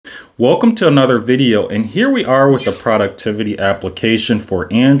Welcome to another video, and here we are with a productivity application for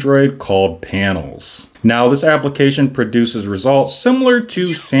Android called Panels. Now this application produces results similar to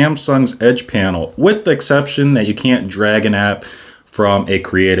Samsung's Edge panel, with the exception that you can't drag an app from a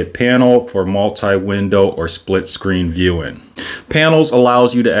created panel for multi-window or split screen viewing. Panels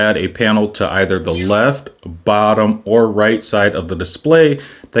allows you to add a panel to either the left, bottom, or right side of the display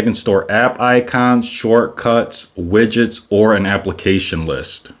that can store app icons, shortcuts, widgets, or an application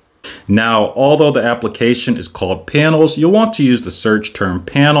list. Now, although the application is called Panels, you'll want to use the search term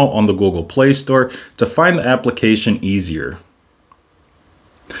panel on the Google Play Store to find the application easier.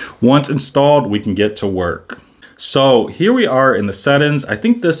 Once installed, we can get to work. So here we are in the settings. I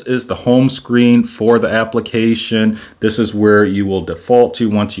think this is the home screen for the application. This is where you will default to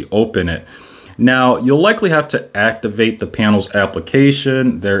once you open it. Now, you'll likely have to activate the Panels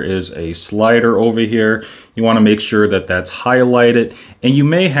application. There is a slider over here. You want to make sure that that's highlighted, and you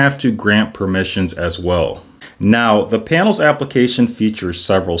may have to grant permissions as well. Now, the Panels application features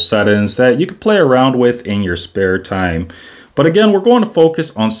several settings that you can play around with in your spare time. But again, we're going to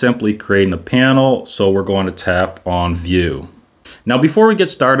focus on simply creating a panel, so we're going to tap on View. Now, before we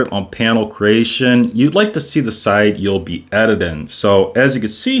get started on panel creation, you'd like to see the side you'll be editing. So as you can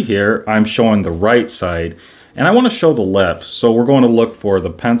see here, I'm showing the right side, and I want to show the left. So we're going to look for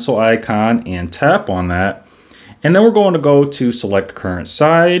the pencil icon and tap on that. And then we're going to go to select current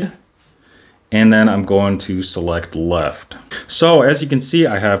side, and then I'm going to select left. So as you can see,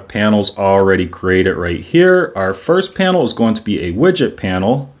 I have panels already created right here. Our first panel is going to be a widget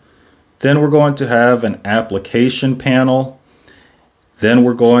panel. Then we're going to have an application panel. Then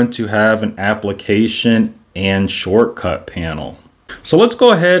we're going to have an application and shortcut panel. So let's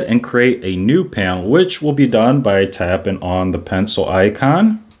go ahead and create a new panel, which will be done by tapping on the pencil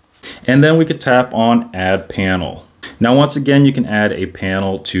icon. And then we could tap on Add Panel. Now, once again, you can add a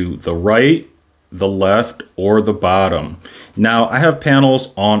panel to the right, the left, or the bottom. Now, I have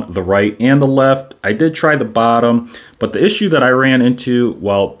panels on the right and the left. I did try the bottom, but the issue that I ran into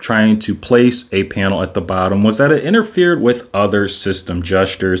while trying to place a panel at the bottom was that it interfered with other system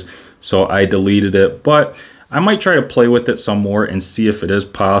gestures, so I deleted it. But I might try to play with it some more and see if it is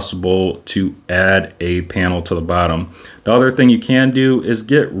possible to add a panel to the bottom. The other thing you can do is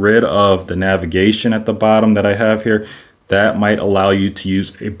get rid of the navigation at the bottom that I have here. That might allow you to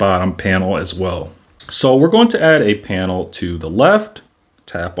use a bottom panel as well. So we're going to add a panel to the left.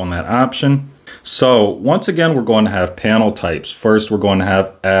 Tap on that option. So once again, we're going to have panel types. First, we're going to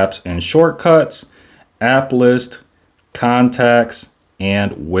have apps and shortcuts, app list, contacts,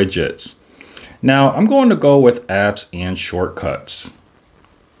 and widgets. Now I'm going to go with apps and shortcuts.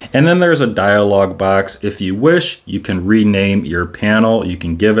 And then there's a dialog box. If you wish, you can rename your panel. You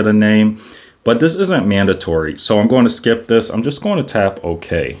can give it a name. But this isn't mandatory, so I'm going to skip this. I'm just going to tap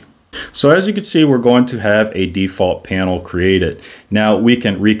OK. So as you can see, we're going to have a default panel created. Now we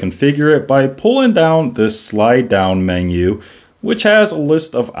can reconfigure it by pulling down this slide down menu, which has a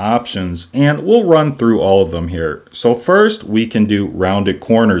list of options, and we'll run through all of them here. So first, we can do rounded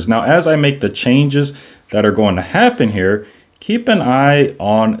corners. Now, as I make the changes that are going to happen here, keep an eye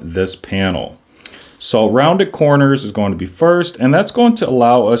on this panel. So rounded corners is going to be first, and that's going to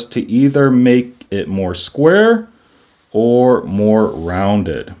allow us to either make it more square or more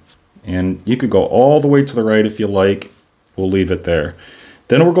rounded. And you could go all the way to the right if you like. We'll leave it there.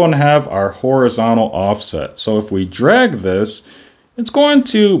 Then we're going to have our horizontal offset. So if we drag this, it's going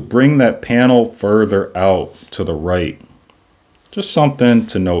to bring that panel further out to the right. Just something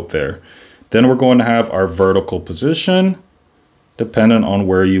to note there. Then we're going to have our vertical position, depending on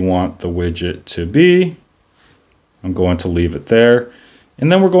where you want the widget to be. I'm going to leave it there.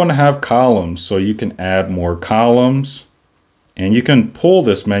 And then we're going to have columns, so you can add more columns. And you can pull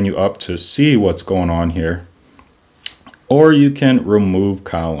this menu up to see what's going on here. Or you can remove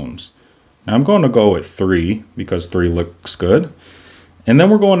columns. Now I'm going to go with 3 because 3 looks good. And then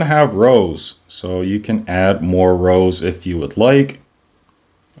we're going to have rows. So you can add more rows if you would like,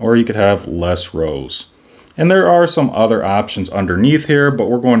 or you could have less rows. And there are some other options underneath here, but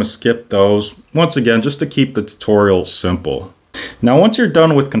we're going to skip those once again, just to keep the tutorial simple. Now, once you're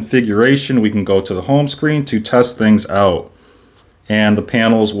done with configuration, we can go to the home screen to test things out. And the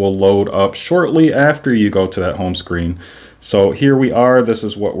panels will load up shortly after you go to that home screen. So here we are. This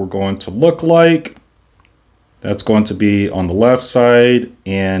is what we're going to look like. That's going to be on the left side.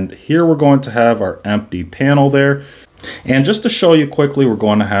 And here we're going to have our empty panel there. And just to show you quickly, we're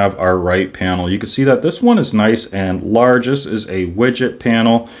going to have our right panel. You can see that this one is nice and large. This is a widget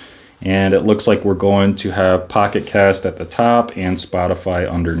panel. And it looks like we're going to have Pocket Cast at the top and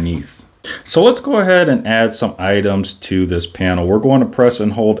Spotify underneath. So let's go ahead and add some items to this panel. We're going to press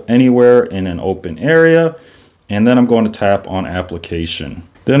and hold anywhere in an open area, and then I'm going to tap on application.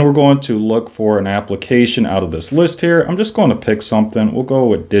 Then we're going to look for an application out of this list here. I'm just going to pick something. We'll go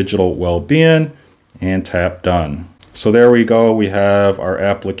with digital well-being and tap done. So there we go. We have our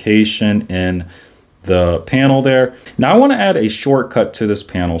application in the panel there. Now I want to add a shortcut to this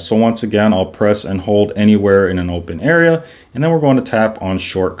panel. So once again, I'll press and hold anywhere in an open area, and then we're going to tap on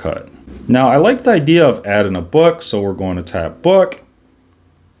shortcut. Now I like the idea of adding a book, so we're going to tap book,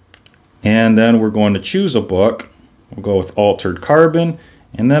 and then we're going to choose a book. We'll go with altered carbon,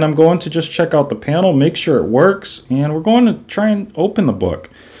 and then I'm going to just check out the panel, make sure it works, and we're going to try and open the book.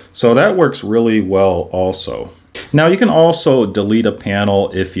 So that works really well also. Now you can also delete a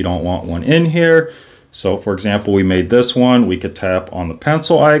panel if you don't want one in here. So for example, we made this one. We could tap on the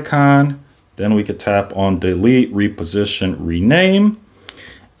pencil icon, then we could tap on delete, reposition, rename,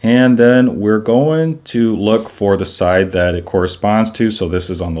 and then we're going to look for the side that it corresponds to. So this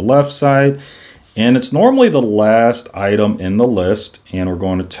is on the left side, and it's normally the last item in the list, and we're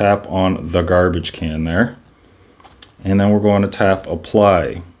going to tap on the garbage can there, and then we're going to tap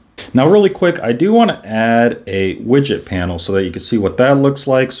apply. Now really quick, I do want to add a widget panel so that you can see what that looks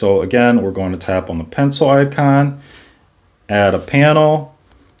like. So again, we're going to tap on the pencil icon, add a panel,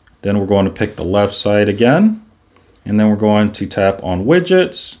 then we're going to pick the left side again, and then we're going to tap on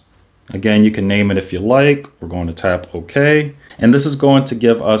widgets. Again, you can name it if you like. We're going to tap OK. And this is going to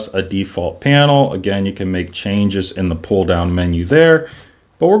give us a default panel. Again, you can make changes in the pull down menu there,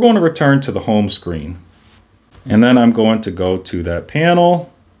 but we're going to return to the home screen. And then I'm going to go to that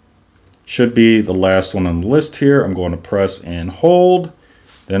panel. Should be the last one on the list here. I'm going to press and hold.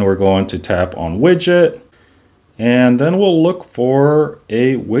 Then we're going to tap on widget. And then we'll look for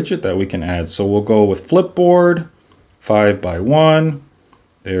a widget that we can add. So we'll go with Flipboard, 5x1.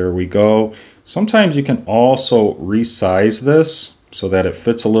 There we go. Sometimes you can also resize this so that it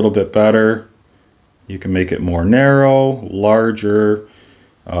fits a little bit better. You can make it more narrow, larger,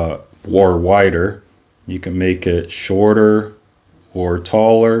 or wider. You can make it shorter or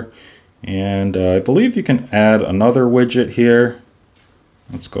taller. And I believe you can add another widget here.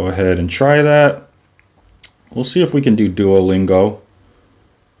 Let's go ahead and try that. We'll see if we can do Duolingo.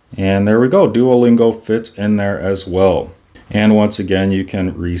 And there we go. Duolingo fits in there as well. And once again, you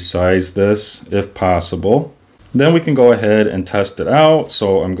can resize this if possible. Then we can go ahead and test it out.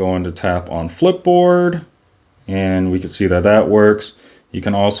 So I'm going to tap on Flipboard, and we can see that that works. You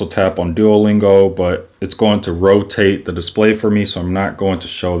can also tap on Duolingo, but it's going to rotate the display for me, so I'm not going to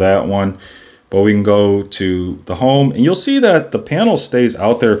show that one. But we can go to the home, and you'll see that the panel stays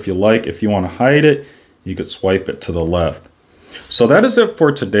out there if you like. If you want to hide it, you could swipe it to the left. So that is it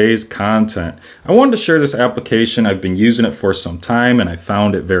for today's content. I wanted to share this application. I've been using it for some time, and I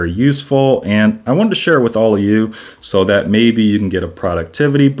found it very useful, and I wanted to share it with all of you so that maybe you can get a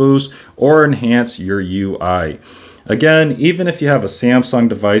productivity boost or enhance your UI. Again, even if you have a Samsung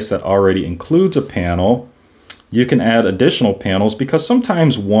device that already includes a panel, you can add additional panels because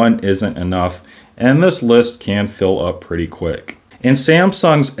sometimes one isn't enough, and this list can fill up pretty quick. And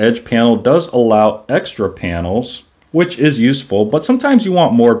Samsung's Edge panel does allow extra panels, which is useful, but sometimes you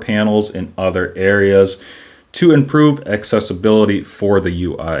want more panels in other areas to improve accessibility for the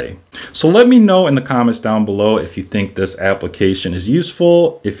UI. So let me know in the comments down below if you think this application is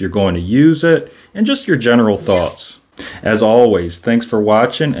useful, if you're going to use it, and just your general thoughts. As always, thanks for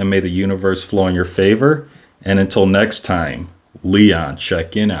watching, and may the universe flow in your favor. And until next time, Leon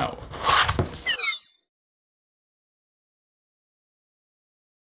checking out.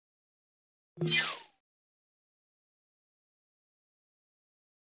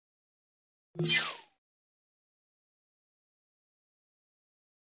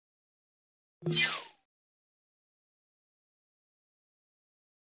 You